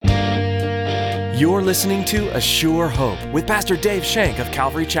You're listening to A Sure Hope with Pastor Dave Shank of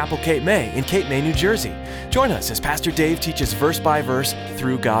Calvary Chapel, Cape May in Cape May, New Jersey. Join us as Pastor Dave teaches verse by verse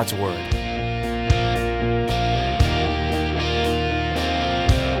through God's Word.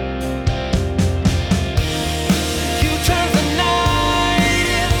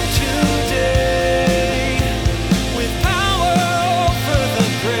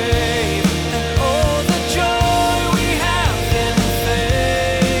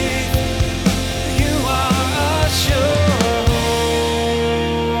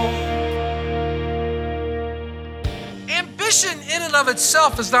 Of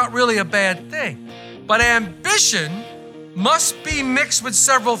itself is not really a bad thing, but ambition must be mixed with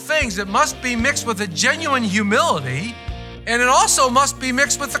several things. It must be mixed with a genuine humility, and it also must be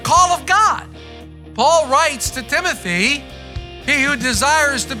mixed with the call of God. Paul writes to Timothy, he who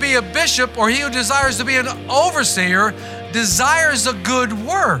desires to be a bishop or he who desires to be an overseer desires a good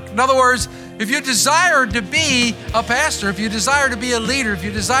work. In other words, if you desire to be a pastor, if you desire to be a leader, if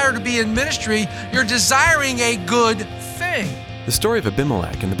you desire to be in ministry, you're desiring a good thing. The story of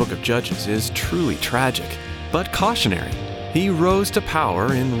Abimelech in the book of Judges is truly tragic, but cautionary. He rose to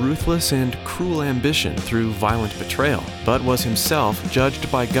power in ruthless and cruel ambition through violent betrayal, but was himself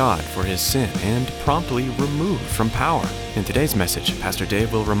judged by God for his sin and promptly removed from power. In today's message, Pastor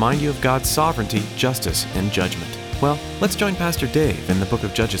Dave will remind you of God's sovereignty, justice, and judgment. Well, let's join Pastor Dave in the book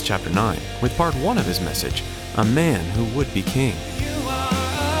of Judges chapter 9 with part 1 of his message, A Man Who Would Be King. You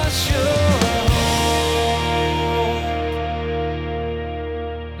are sure.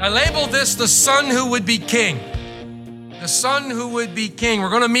 I labeled this the son who would be king. The son who would be king.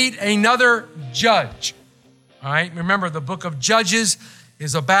 We're going to meet another judge. All right, remember the book of Judges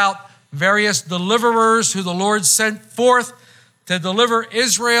is about various deliverers who the Lord sent forth to deliver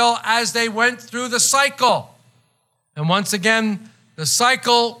Israel as they went through the cycle. And once again, the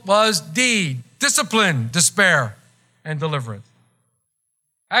cycle was deed, discipline, despair, and deliverance.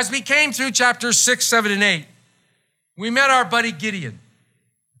 As we came through chapters 6, 7, and 8, we met our buddy Gideon.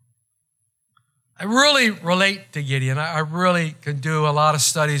 I really relate to Gideon. I really can do a lot of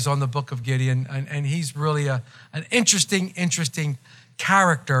studies on the book of Gideon, and he's really an interesting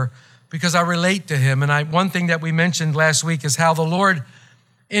character because I relate to him. And one thing that we mentioned last week is how the Lord,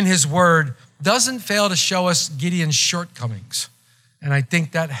 in his word, doesn't fail to show us Gideon's shortcomings. And I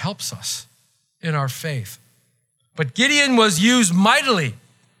think that helps us in our faith. But Gideon was used mightily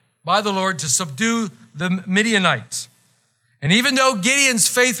by the Lord to subdue the Midianites. And even though Gideon's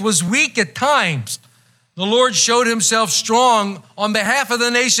faith was weak at times, the Lord showed himself strong on behalf of the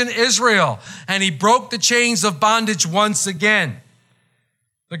nation Israel, and he broke the chains of bondage once again.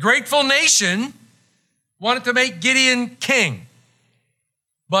 The grateful nation wanted to make Gideon king,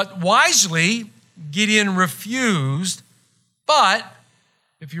 but wisely, Gideon refused. But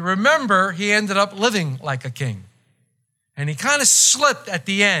if you remember, he ended up living like a king, and he kind of slipped at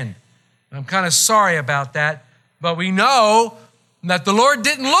the end. I'm kind of sorry about that. But we know that the Lord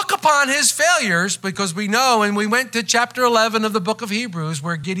didn't look upon his failures because we know, and we went to chapter 11 of the book of Hebrews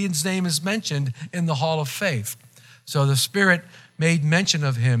where Gideon's name is mentioned in the hall of faith. So the Spirit made mention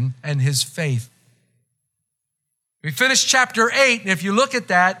of him and his faith. We finished chapter 8, and if you look at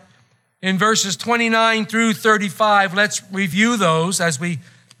that in verses 29 through 35, let's review those as we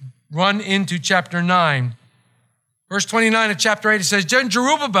run into chapter 9. Verse 29 of chapter 8, it says, Then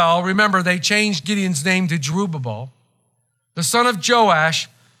Jerubbaal, remember they changed Gideon's name to Jerubbaal, the son of Joash,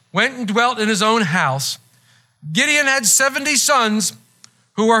 went and dwelt in his own house. Gideon had 70 sons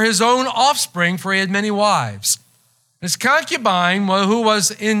who were his own offspring, for he had many wives. His concubine, who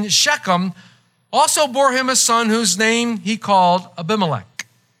was in Shechem, also bore him a son whose name he called Abimelech.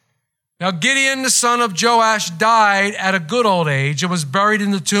 Now Gideon, the son of Joash, died at a good old age and was buried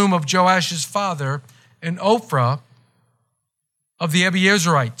in the tomb of Joash's father in Ophrah of the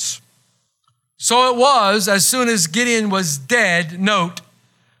Abiezrites. So it was, as soon as Gideon was dead, note,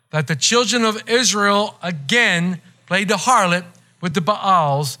 that the children of Israel again played the harlot with the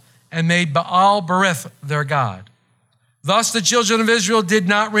Baals and made Baal Berith their god. Thus the children of Israel did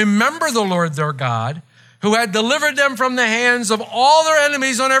not remember the Lord their God, who had delivered them from the hands of all their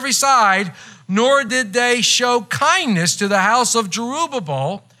enemies on every side, nor did they show kindness to the house of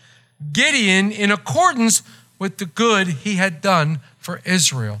Jerubbaal, Gideon, in accordance with the good he had done for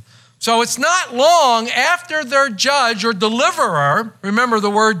Israel. So it's not long after their judge or deliverer, remember the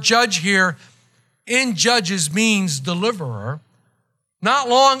word judge here in Judges means deliverer, not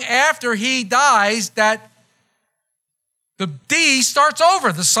long after he dies that the D starts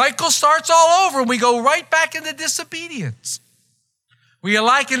over. The cycle starts all over and we go right back into disobedience. We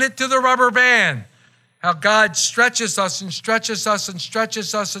liken it to the rubber band, how God stretches us and stretches us and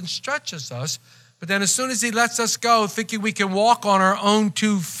stretches us and stretches us, But then as soon as he lets us go, thinking we can walk on our own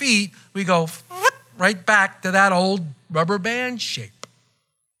 2 feet, we go right back to that old rubber band shape.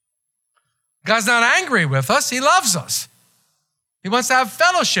 God's not angry with us. He loves us. He wants to have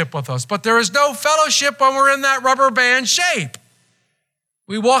fellowship with us. But there is no fellowship when we're in that rubber band shape.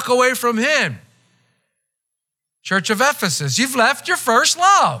 We walk away from him. Church of Ephesus, you've left your first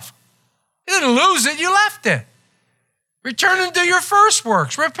love. You didn't lose it, you left it. Return and do your first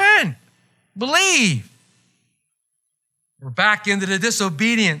works. Repent. Believe. We're back into the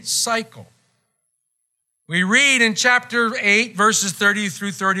disobedience cycle. We read in chapter 8, verses 30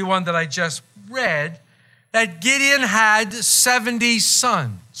 through 31 that I just read, that Gideon had 70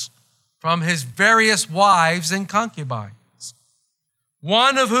 sons from his various wives and concubines,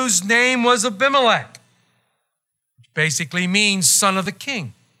 one of whose name was Abimelech, which basically means son of the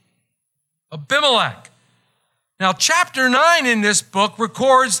king. Abimelech. Now, chapter 9 in this book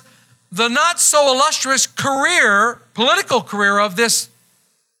records the not so illustrious political career of this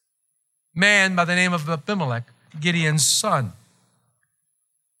man by the name of Abimelech, Gideon's son.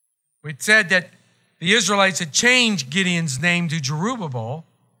 We said that the Israelites had changed Gideon's name to Jerubbaal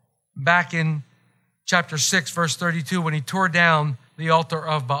back in chapter 6, verse 32, when he tore down the altar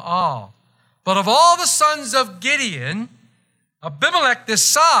of Baal. But of all the sons of Gideon, Abimelech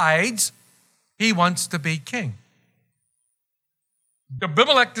decides he wants to be king.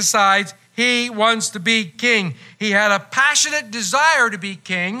 Abimelech decides he wants to be king. He had a passionate desire to be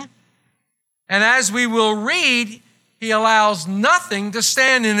king, and as we will read, he allows nothing to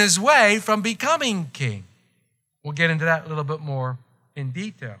stand in his way from becoming king. We'll get into that a little bit more in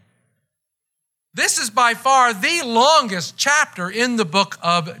detail. This is by far the longest chapter in the book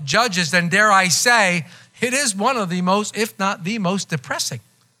of Judges, and dare I say, it is one of the most, if not the most depressing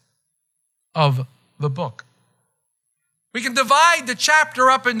of the book. We can divide the chapter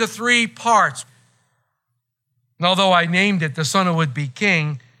up into 3 parts. And although I named it The Son Who Would Be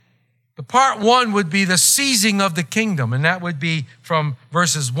King, the part 1 would be the seizing of the kingdom, and that would be from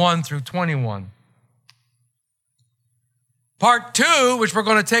verses 1 through 21. Part 2, which we're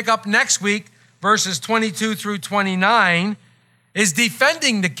going to take up next week, verses 22 through 29, is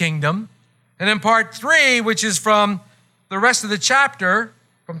defending the kingdom. And then part 3, which is from the rest of the chapter,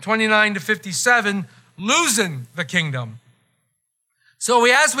 from 29 to 57, losing the kingdom. So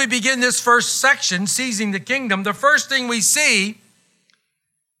as we begin this first section, seizing the kingdom, the first thing we see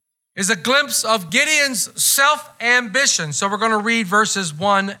is a glimpse of Gideon's self-ambition. So we're going to read verses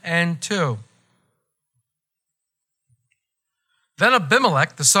 1 and 2. Then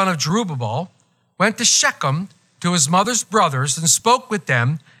Abimelech, the son of Jerubbaal, went to Shechem to his mother's brothers and spoke with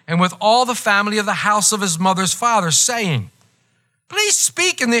them and with all the family of the house of his mother's father, saying, "Please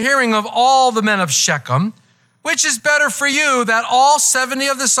speak in the hearing of all the men of Shechem, which is better for you, that all 70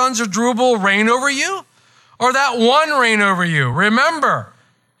 of the sons of Jerubbaal reign over you, or that one reign over you? Remember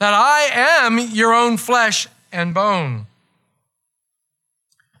that I am your own flesh and bone."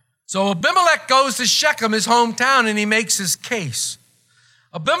 So Abimelech goes to Shechem, his hometown, and he makes his case.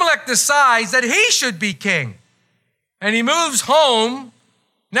 Abimelech decides that he should be king, and he moves home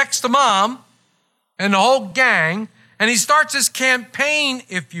next to mom and the whole gang, and he starts his campaign,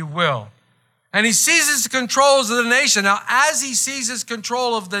 if you will. And he seizes the controls of the nation. Now, as he seizes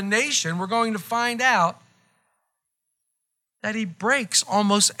control of the nation, we're going to find out that he breaks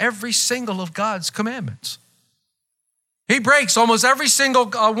almost every single of God's commandments. He breaks almost every single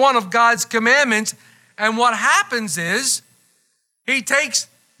one of God's commandments. And what happens is he takes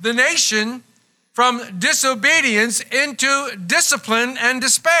the nation from disobedience into discipline and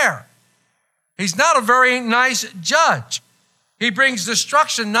despair. He's not a very nice judge. He brings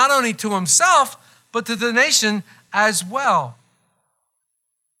destruction not only to himself, but to the nation as well.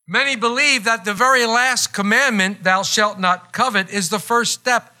 Many believe that the very last commandment, "Thou shalt not covet," is the first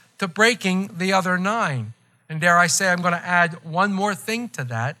step to breaking the other 9. And dare I say, I'm going to add one more thing to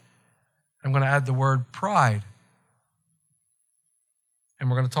that. I'm going to add the word pride. And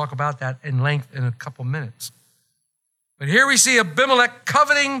we're going to talk about that in length in a couple minutes. But here we see Abimelech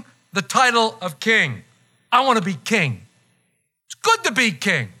coveting the title of king. I want to be king. It's good to be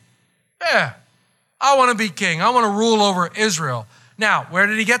king. Yeah, I want to be king. I want to rule over Israel. Now, where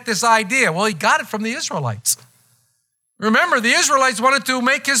did he get this idea? Well, he got it from the Israelites. Remember, the Israelites wanted to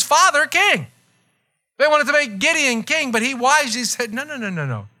make his father king. They wanted to make Gideon king, but he wisely said,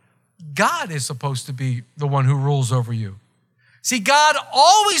 no. God is supposed to be the one who rules over you. See, God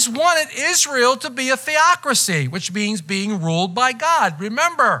always wanted Israel to be a theocracy, which means being ruled by God.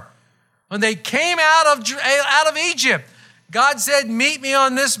 Remember, when they came out of Egypt, God said, "Meet me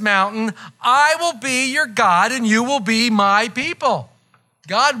on this mountain. I will be your God and you will be my people."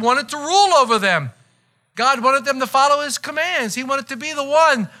 God wanted to rule over them. God wanted them to follow his commands. He wanted to be the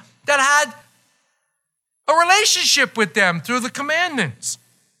one that had a relationship with them through the commandments.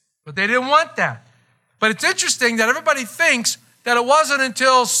 But they didn't want that. But it's interesting that everybody thinks that it wasn't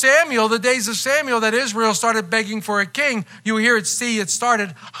until Samuel, the days of Samuel, that Israel started begging for a king. You hear it, see, it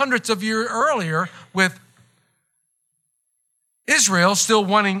started hundreds of years earlier with Israel still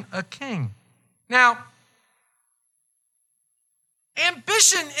wanting a king. Now,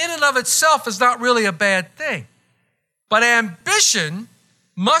 ambition in and of itself is not really a bad thing. But ambition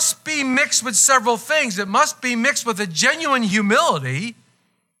must be mixed with several things. It must be mixed with a genuine humility,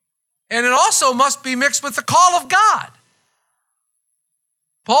 and it also must be mixed with the call of God.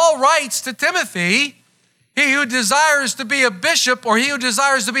 Paul writes to Timothy, he who desires to be a bishop or he who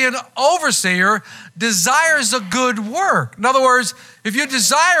desires to be an overseer desires a good work. In other words, if you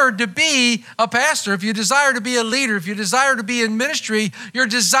desire to be a pastor, if you desire to be a leader, if you desire to be in ministry, you're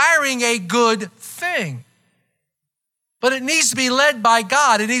desiring a good thing. But it needs to be led by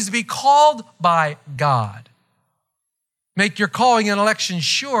God. It needs to be called by God. Make your calling and election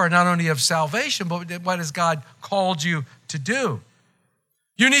sure, not only of salvation, but what has God called you to do.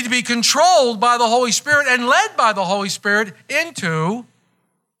 You need to be controlled by the Holy Spirit and led by the Holy Spirit into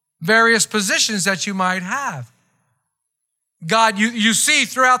various positions that you might have. God, you see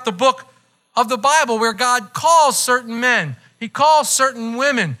throughout the book of the Bible where God calls certain men. He calls certain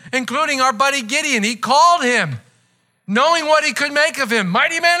women, including our buddy Gideon. He called him, knowing what he could make of him,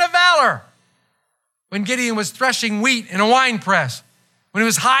 mighty man of valor. When Gideon was threshing wheat in a wine press, when he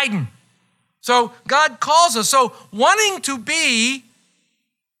was hiding. So God calls us. So wanting to be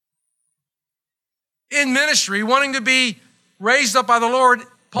in ministry, wanting to be raised up by the Lord,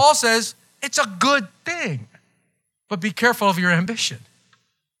 Paul says it's a good thing. But be careful of your ambition.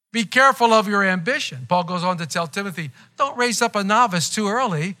 Be careful of your ambition. Paul goes on to tell Timothy, don't raise up a novice too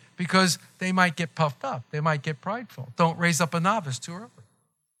early because they might get puffed up. They might get prideful. Don't raise up a novice too early.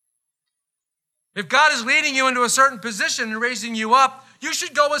 If God is leading you into a certain position and raising you up, you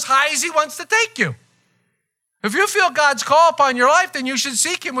should go as high as he wants to take you. If you feel God's call upon your life, then you should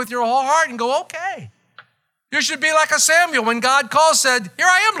seek him with your whole heart and go, okay. You should be like a Samuel when God called, said, here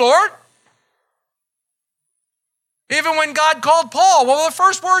I am, Lord. Even when God called Paul, what were the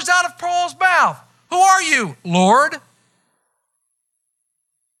first words out of Paul's mouth? Who are you, Lord?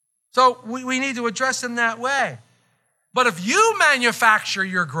 So we need to address him that way. But if you manufacture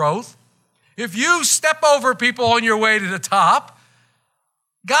your growth, if you step over people on your way to the top,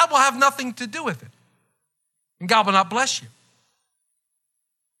 God will have nothing to do with it. And God will not bless you.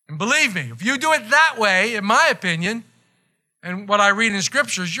 And believe me, if you do it that way, in my opinion, and what I read in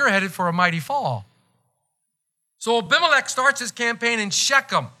scriptures, you're headed for a mighty fall. So Abimelech starts his campaign in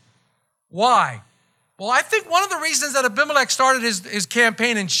Shechem. Why? Well, I think one of the reasons that Abimelech started his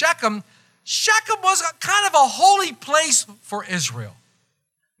campaign in Shechem, Shechem was kind of a holy place for Israel.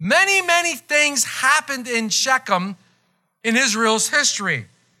 Many, many things happened in Shechem in Israel's history,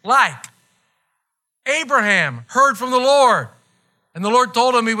 like Abraham heard from the Lord, and the Lord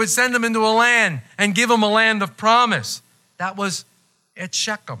told him he would send him into a land and give him a land of promise. That was at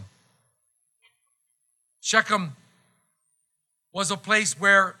Shechem. Shechem was a place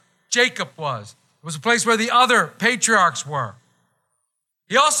where Jacob was. It was a place where the other patriarchs were.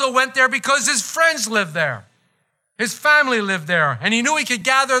 He also went there because his friends lived there. His family lived there, and he knew he could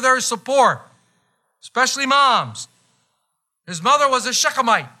gather their support, especially moms. His mother was a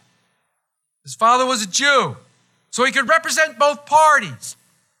Shechemite. His father was a Jew, so he could represent both parties.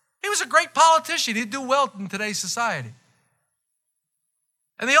 He was a great politician. He'd do well in today's society.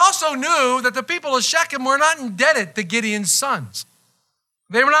 And they also knew that the people of Shechem were not indebted to Gideon's sons.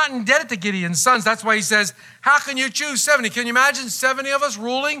 They were not indebted to Gideon's sons. That's why he says, how can you choose 70? Can you imagine 70 of us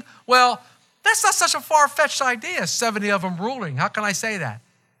ruling? Well, that's not such a far-fetched idea, 70 of them ruling. How can I say that?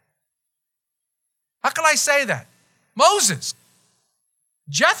 How can I say that? Moses.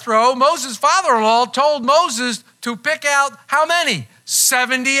 Jethro, Moses' father-in-law, told Moses to pick out how many?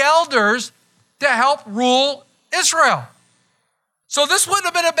 70 elders to help rule Israel. So this wouldn't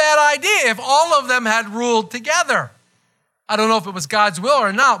have been a bad idea if all of them had ruled together. I don't know if it was God's will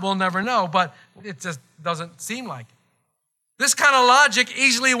or not. We'll never know, but it just doesn't seem like it. This kind of logic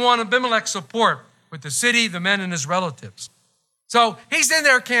easily won Abimelech's support with the city, the men, and his relatives. So he's in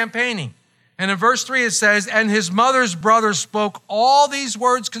there campaigning. And in verse 3 it says, and his mother's brothers spoke all these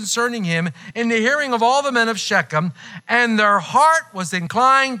words concerning him in the hearing of all the men of Shechem, and their heart was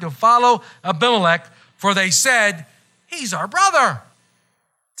inclined to follow Abimelech, for they said, he's our brother.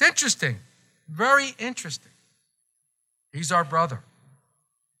 It's interesting. Very interesting. He's our brother.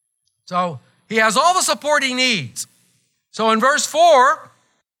 So he has all the support he needs. So in verse 4,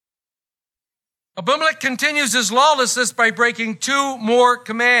 Abimelech continues his lawlessness by breaking 2 more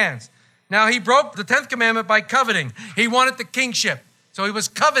commands. Now, he broke the 10th commandment by coveting. He wanted the kingship, so he was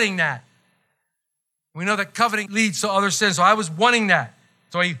coveting that. We know that coveting leads to other sins, so I was wanting that,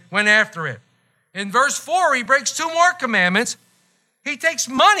 so he went after it. In verse 4, he breaks 2 more commandments. He takes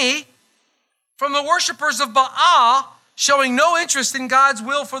money from the worshipers of Baal, showing no interest in God's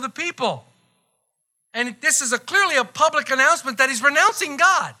will for the people. And this is clearly a public announcement that he's renouncing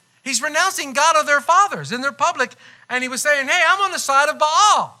God. He's renouncing God of their fathers in their public, and he was saying, hey, I'm on the side of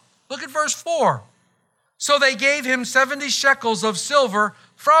Baal. Look at verse 4. So they gave him 70 shekels of silver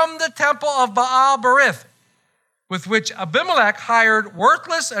from the temple of Baal Berith, with which Abimelech hired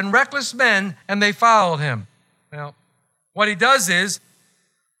worthless and reckless men, and they followed him. Now, what he does is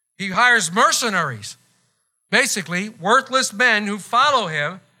he hires mercenaries, basically worthless men who follow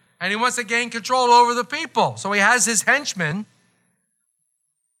him, and he wants to gain control over the people. So he has his henchmen.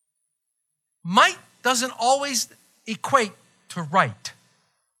 Might doesn't always equate to right.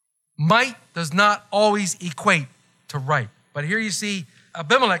 Might does not always equate to right. But here you see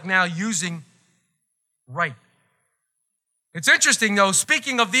Abimelech now using right. It's interesting, though,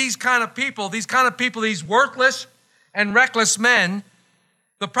 speaking of these worthless and reckless men,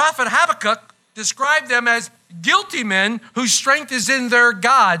 the prophet Habakkuk described them as guilty men whose strength is in their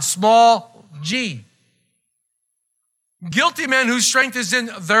God, small g. Guilty men whose strength is in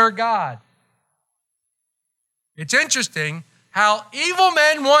their God. It's interesting how evil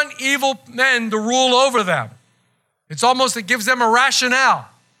men want evil men to rule over them. It's almost, it gives them a rationale.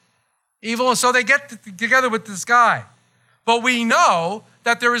 Evil, so they get together with this guy. But we know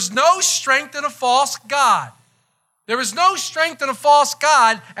that there is no strength in a false God. There is no strength in a false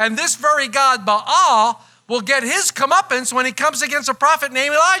God, and this very God, Baal, will get his comeuppance when he comes against a prophet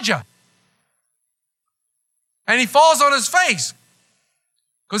named Elijah. And he falls on his face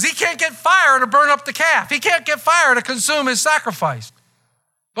because he can't get fire to burn up the calf. He can't get fire to consume his sacrifice.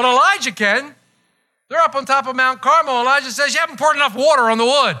 But Elijah can. They're up on top of Mount Carmel. Elijah says, you haven't poured enough water on the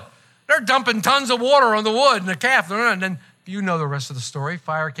wood. They're dumping tons of water on the wood and the calf. And then you know the rest of the story.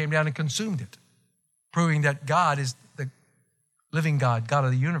 Fire came down and consumed it, proving that God is the living God, God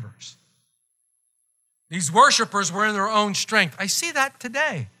of the universe. These worshipers were in their own strength. I see that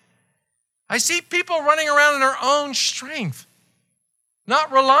today. I see people running around in their own strength,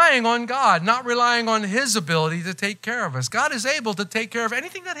 not relying on God, not relying on his ability to take care of us. God is able to take care of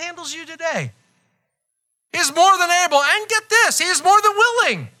anything that handles you today. He is more than able, and get this, he is more than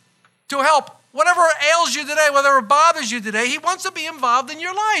willing to help whatever ails you today, whatever bothers you today. He wants to be involved in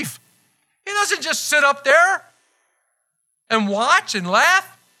your life. He doesn't just sit up there and watch and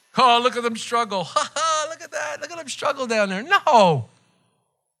laugh. Oh, look at them struggle. Ha ha, look at that. Look at them struggle down there. No.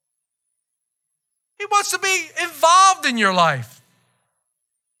 He wants to be involved in your life.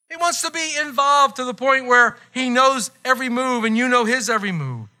 He wants to be involved to the point where he knows every move and you know his every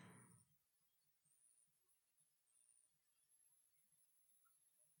move.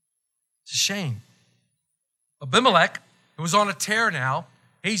 It's a shame. Abimelech, who was on a tear now,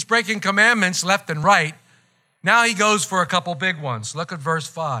 he's breaking commandments left and right. Now he goes for a couple big ones. Look at verse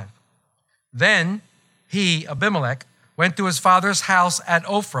 5. Then he, Abimelech, went to his father's house at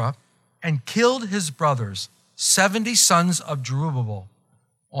Ophrah and killed his brothers, 70 sons of Jerubbaal,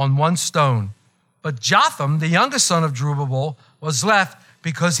 on one stone. But Jotham, the youngest son of Jerubbaal, was left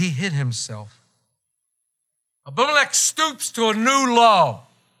because he hid himself. Abimelech stoops to a new low.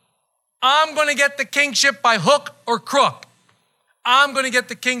 I'm going to get the kingship by hook or crook. I'm going to get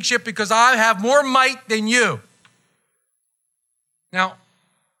the kingship because I have more might than you. Now,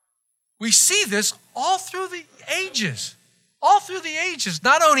 we see this all through the ages. All through the ages,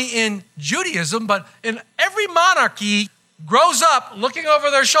 not only in Judaism, but in every monarchy grows up looking over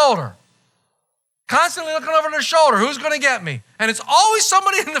their shoulder. Constantly looking over their shoulder. Who's going to get me? And it's always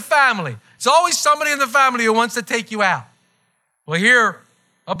somebody in the family. It's always somebody in the family who wants to take you out. Well, here,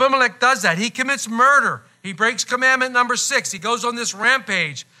 Abimelech does that. He commits murder. He breaks commandment number 6. He goes on this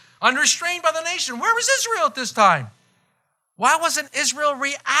rampage, unrestrained by the nation. Where was Israel at this time? Why wasn't Israel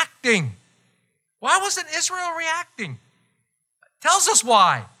reacting? Why wasn't Israel reacting? It tells us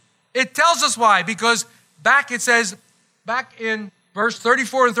why. It tells us why, because it says back in verse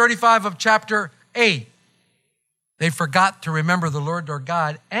 34 and 35 of chapter 8, they forgot to remember the Lord their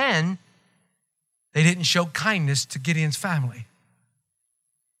God, and they didn't show kindness to Gideon's family.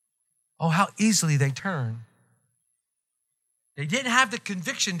 Oh, how easily they turn. They didn't have the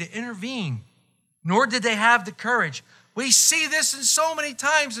conviction to intervene, nor did they have the courage. We see this in so many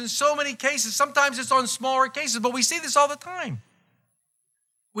times, in so many cases. Sometimes it's on smaller cases, but we see this all the time.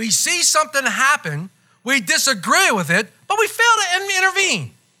 We see something happen, we disagree with it, but we fail to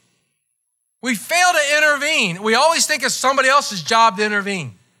intervene. We fail to intervene. We always think it's somebody else's job to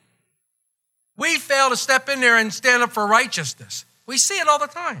intervene. We fail to step in there and stand up for righteousness. We see it all the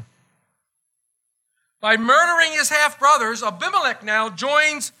time. By murdering his half-brothers, Abimelech now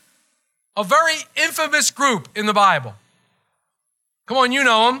joins a very infamous group in the Bible. Come on, you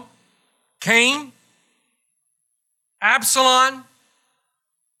know them. Cain, Absalom,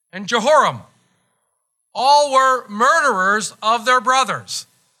 and Jehoram. All were murderers of their brothers.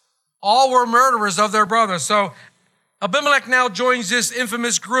 All were murderers of their brothers. So Abimelech now joins this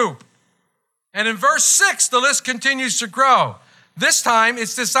infamous group. And in verse 6, the list continues to grow. This time,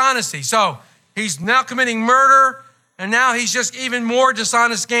 it's dishonesty. So he's now committing murder, and now he's just even more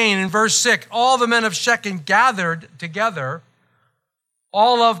dishonest gain. In verse 6, all the men of Shechem gathered together,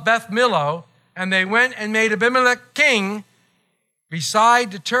 all of Beth Millo, and they went and made Abimelech king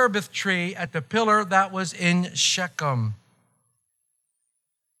beside the terebinth tree at the pillar that was in Shechem.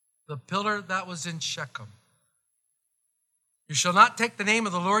 The pillar that was in Shechem. You shall not take the name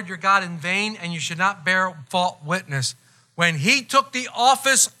of the Lord your God in vain, and you should not bear false witness. When he took the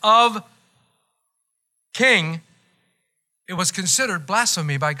office of king, it was considered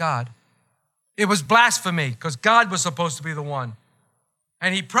blasphemy by God. It was blasphemy because God was supposed to be the one.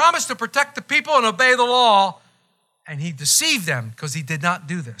 And he promised to protect the people and obey the law, and he deceived them because he did not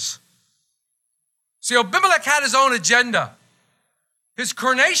do this. See, Abimelech had his own agenda. His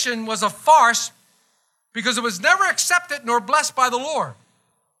coronation was a farce because it was never accepted nor blessed by the Lord.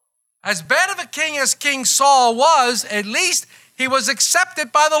 As bad of a king as King Saul was, at least he was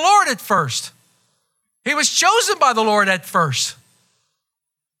accepted by the Lord at first. He was chosen by the Lord at first.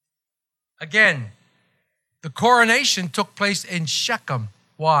 Again, the coronation took place in Shechem.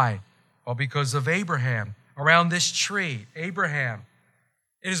 Why? Well, because of Abraham. Around this tree, Abraham.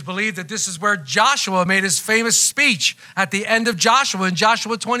 It is believed that this is where Joshua made his famous speech at the end of Joshua in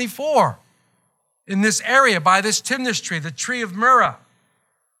Joshua 24. In this area, by this Timnah tree, the tree of Myrrah.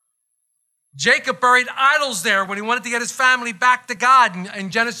 Jacob buried idols there when he wanted to get his family back to God in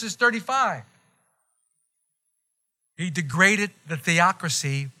Genesis 35. He degraded the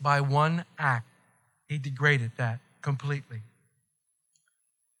theocracy by one act. He degraded that completely.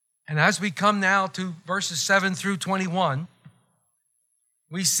 And as we come now to verses 7 through 21,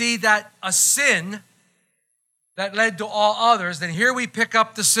 we see that a sin that led to all others, and here we pick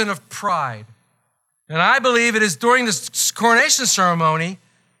up the sin of pride. And I believe it is during this coronation ceremony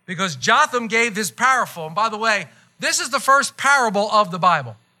because Jotham gave his parable. And by the way, this is the first parable of the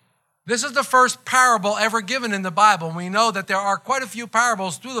Bible. This is the first parable ever given in the Bible. And we know that there are quite a few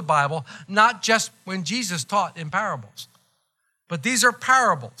parables through the Bible, not just when Jesus taught in parables. But these are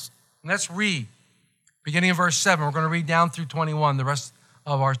parables. Let's read. Beginning in verse 7, we're going to read down through 21, the rest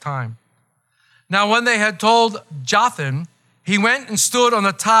of our time. Now when they had told Jotham, he went and stood on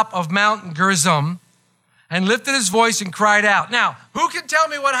the top of Mount Gerizim and lifted his voice and cried out. Now, who can tell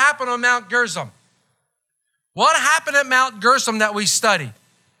me what happened on Mount Gerizim? What happened at Mount Gerizim that we studied?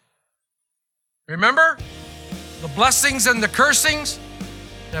 Remember? The blessings and the cursings?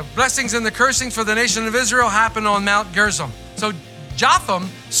 The blessings and the cursings for the nation of Israel happened on Mount Gerizim. So Jotham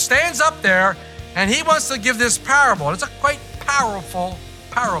stands up there and he wants to give this parable. It's a quite powerful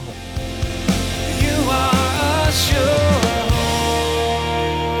parable. You are a sure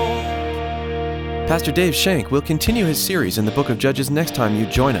Pastor Dave Shank will continue his series in the book of Judges next time you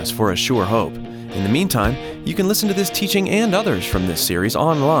join us for A Sure Hope. In the meantime, you can listen to this teaching and others from this series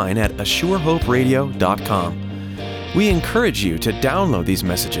online at ASureHoperadio.com. We encourage you to download these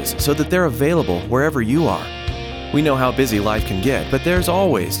messages so that they're available wherever you are. We know how busy life can get, but there's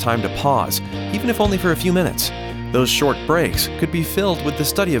always time to pause, even if only for a few minutes. Those short breaks could be filled with the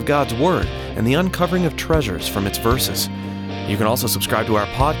study of God's Word and the uncovering of treasures from its verses. You can also subscribe to our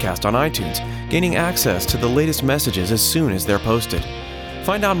podcast on iTunes, gaining access to the latest messages as soon as they're posted.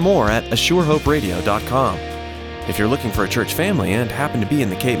 Find out more at ASureHoperadio.com. If you're looking for a church family and happen to be in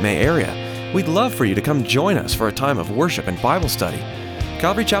the Cape May area, we'd love for you to come join us for a time of worship and Bible study.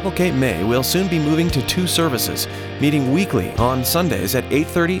 Calvary Chapel Cape May will soon be moving to 2 services, meeting weekly on Sundays at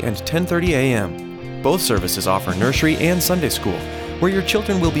 8:30 and 10:30 a.m. Both services offer nursery and Sunday school, where your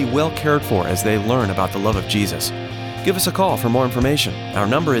children will be well cared for as they learn about the love of Jesus. Give us a call for more information. Our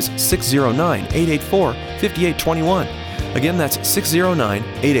number is 609-884-5821. Again, that's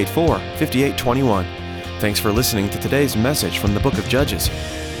 609-884-5821. Thanks for listening to today's message from the book of Judges.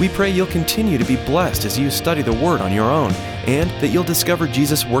 We pray you'll continue to be blessed as you study the Word on your own, and that you'll discover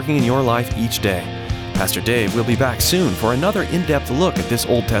Jesus working in your life each day. Pastor Dave will be back soon for another in-depth look at this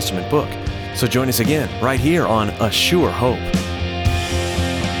Old Testament book. So join us again right here on A Sure Hope.